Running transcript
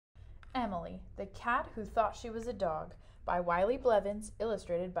Emily, the Cat Who Thought She Was a Dog, by Wiley Blevins,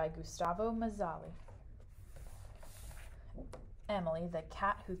 illustrated by Gustavo Mazzali. Emily, the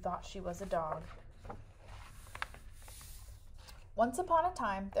Cat Who Thought She Was a Dog. Once upon a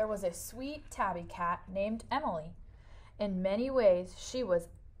time, there was a sweet tabby cat named Emily. In many ways, she was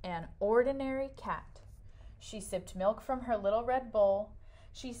an ordinary cat. She sipped milk from her little red bowl.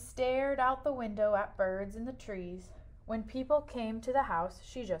 She stared out the window at birds in the trees. When people came to the house,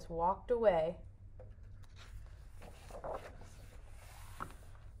 she just walked away.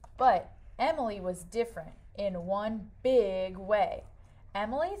 But Emily was different in one big way.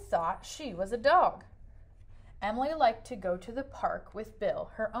 Emily thought she was a dog. Emily liked to go to the park with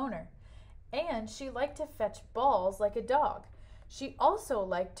Bill, her owner, and she liked to fetch balls like a dog. She also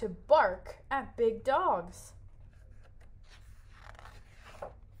liked to bark at big dogs.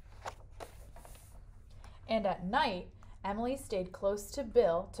 And at night, Emily stayed close to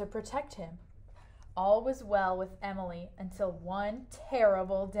Bill to protect him. All was well with Emily until one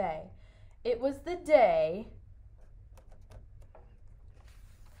terrible day. It was the day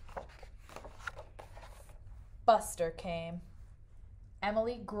Buster came.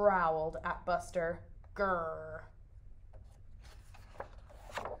 Emily growled at Buster. Grrr.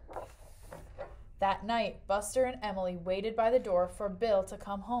 That night, Buster and Emily waited by the door for Bill to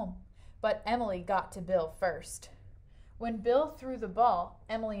come home, but Emily got to Bill first. When Bill threw the ball,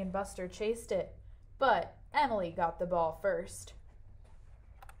 Emily and Buster chased it, but Emily got the ball first.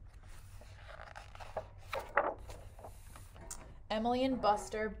 Emily and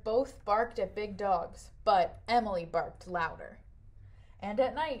Buster both barked at big dogs, but Emily barked louder. And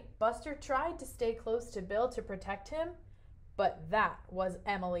at night, Buster tried to stay close to Bill to protect him, but that was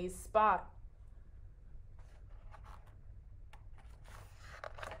Emily's spot.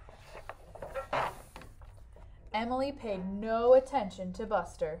 Emily paid no attention to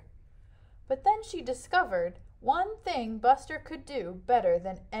Buster. But then she discovered one thing Buster could do better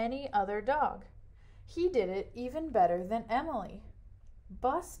than any other dog. He did it even better than Emily.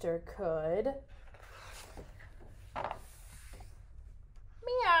 Buster could